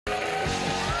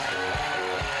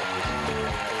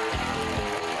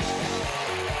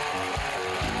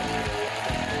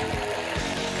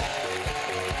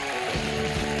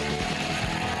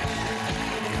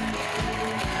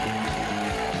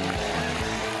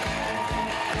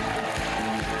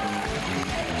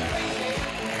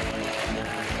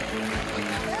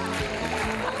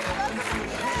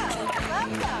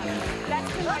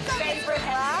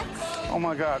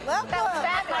my God.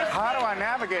 How do I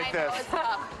navigate this?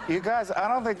 You guys, I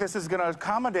don't think this is going to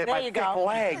accommodate my thick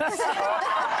legs.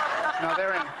 Oh. No,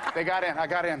 they're in. They got in. I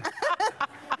got in.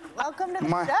 Welcome to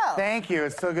the show. Thank you.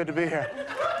 It's so good to be here.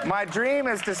 My dream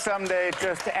is to someday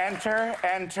just enter,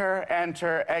 enter,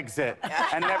 enter, exit,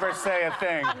 and never say a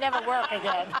thing. Never work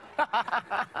again.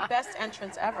 Best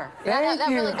entrance ever. Thank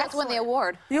you. That's won the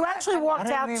award. You actually walked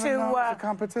out I didn't even know it was to a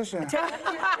competition.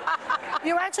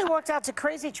 you actually walked out to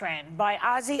Crazy Train by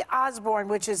Ozzy Osbourne,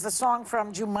 which is the song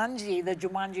from Jumanji, the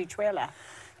Jumanji trailer.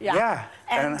 Yeah.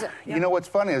 And you know what's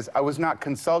funny is I was not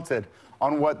consulted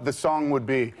on what the song would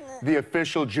be, the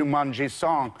official Jumanji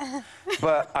song.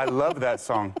 But I love that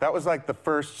song. That was like the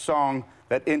first song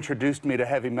that introduced me to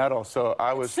heavy metal, so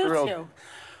I was thrilled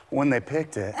when they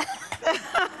picked it.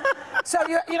 So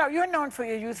you're known for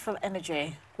your youthful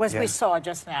energy, as we saw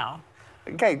just now.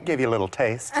 Gave you a little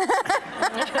taste.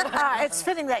 It's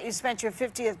fitting that you spent your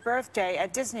 50th birthday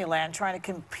at Disneyland trying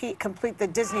to complete the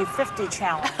Disney 50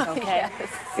 challenge, okay?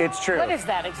 Yes. It's true. What is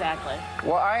that exactly?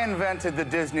 Well, I invented the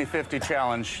Disney 50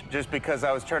 challenge just because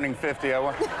I was turning 50. Oh,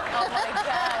 my God.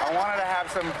 I wanted to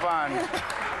have some fun.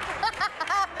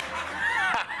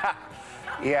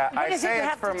 Yeah, I say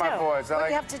it's for my boys. What do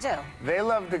you have to do? They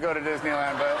love to go to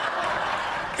Disneyland, but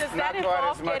Does not that quite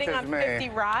involve as much getting as on me. 50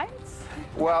 rides?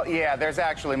 Well, yeah, there's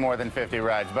actually more than 50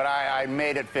 rides, but I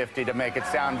made it 50 to make it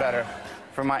sound better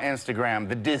for my Instagram,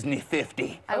 the Disney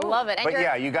 50. I love it. And But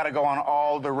yeah, you got to go on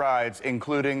all the rides,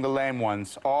 including the lame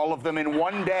ones, all of them in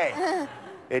one day.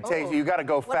 It takes you got to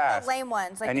go fast. What's the lame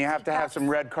ones? Like and you have to have some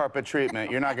red carpet treatment.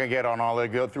 You're not going to get on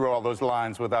go through all those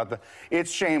lines without the.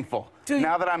 It's shameful.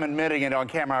 Now that I'm admitting it on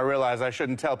camera, I realize I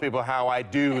shouldn't tell people how I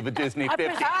do the Disney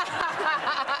 50.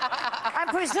 I'm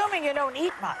presuming you don't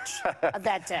eat much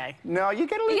that day. No, you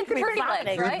get a little bit.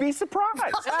 Right? You'd be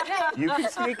surprised. You can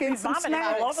sneak in some Vomiting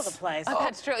snacks. all over the place. Oh,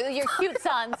 that's true. Your cute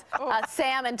sons,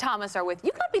 Sam and Thomas, are with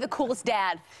you. You gotta be the coolest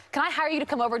dad. Can I hire you to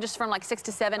come over just from like 6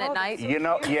 to 7 at night? You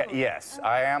know, yes,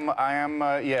 I am,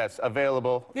 yes,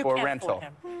 available for rental.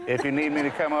 If you need me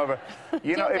to come over.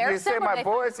 You know, if you say my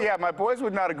boys, my boys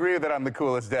would not agree that I'm the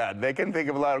coolest dad. They can think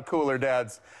of a lot of cooler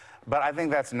dads. But I think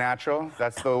that's natural.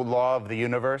 That's the law of the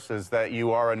universe, is that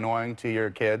you are annoying to your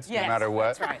kids, no matter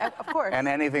what. That's right. Of course. And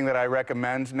anything that I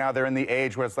recommend, now they're in the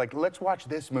age where it's like, let's watch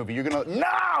this movie. You're gonna,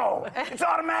 no! It's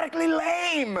automatically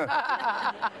lame!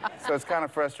 So it's kind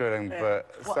of frustrating,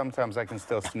 but sometimes I can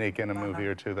still sneak in a movie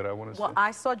or two that I want to see. Well, I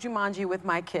saw Jumanji with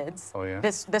my kids. Oh, yeah?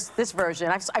 This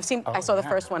version. I saw the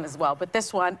first one as well, but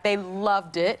this one, they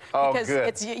loved it. Because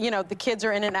it's, you know, the kids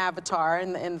are in an avatar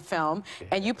in the film,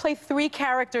 and you play 3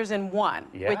 characters in one,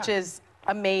 which is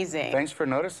amazing. Thanks for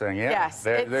noticing, Yes.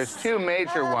 There's 2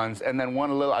 major ones, and then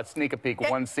one little, sneak a peek,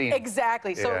 one scene.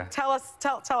 Exactly. So tell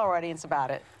our audience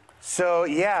about it. So,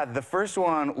 yeah, the first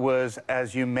one was,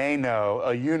 as you may know,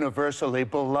 a universally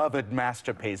beloved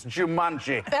masterpiece,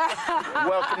 Jumanji.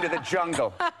 Welcome to the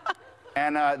jungle.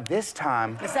 And this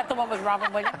time... Is that the one with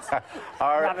Robin Williams?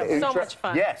 So much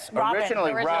fun. Yes,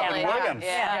 originally Robin Williams.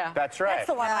 Yeah. That's right. That's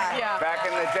the one. Back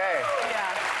in the day.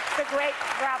 Yeah. The great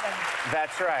Robin.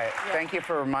 That's right. Thank you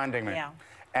for reminding me. Yeah.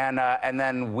 And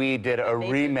then we did a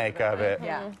remake of it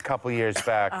a couple years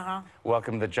back,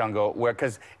 Welcome to the Jungle,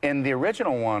 because in the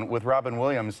original one with Robin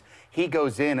Williams, he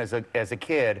goes in as a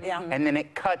kid, and then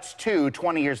it cuts to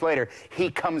 20 years later, he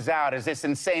comes out as this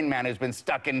insane man who's been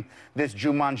stuck in this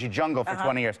Jumanji jungle for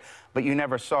 20 years. But you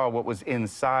never saw what was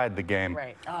inside the game.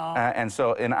 Right. And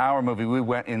so in our movie, we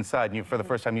went inside, and for the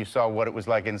first time, you saw what it was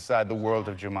like inside the world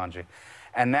of Jumanji.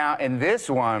 And now in this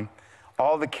one,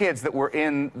 all the kids that were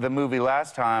in the movie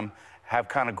last time have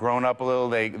kind of grown up a little.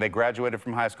 They graduated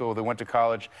from high school, they went to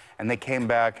college, and they came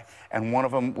back, and one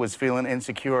of them was feeling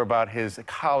insecure about his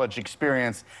college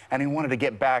experience, and he wanted to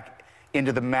get back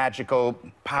into the magical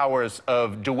powers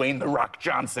of Dwayne "The Rock"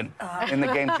 Johnson in the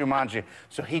game Jumanji.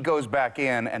 So he goes back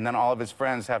in, and then all of his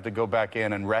friends have to go back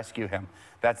in and rescue him.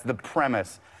 That's the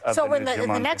premise of so the in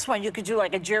the next one, you could do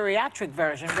like a geriatric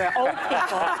version where old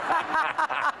people...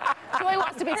 Joy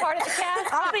wants to be part of the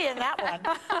cast. I'll be in that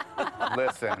one.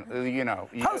 Listen, you know...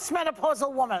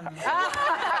 Postmenopausal woman.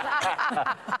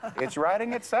 It's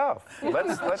writing itself.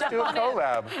 Let's do a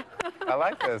collab. I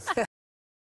like this.